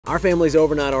Our family's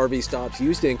overnight RV stops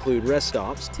used to include rest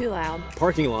stops, Too loud.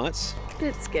 parking lots,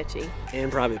 Bit sketchy.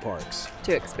 and private parks.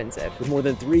 Too expensive. With more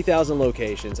than 3,000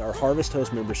 locations, our Harvest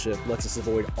Host membership lets us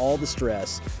avoid all the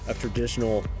stress of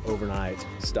traditional overnight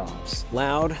stops.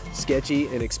 Loud, sketchy,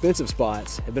 and expensive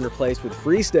spots have been replaced with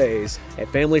free stays at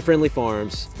family-friendly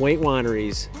farms, quaint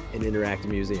wineries, and interactive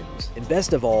museums. And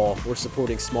best of all, we're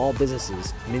supporting small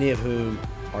businesses, many of whom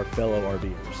are fellow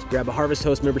RVers. Grab a Harvest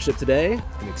Host membership today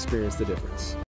and experience the difference.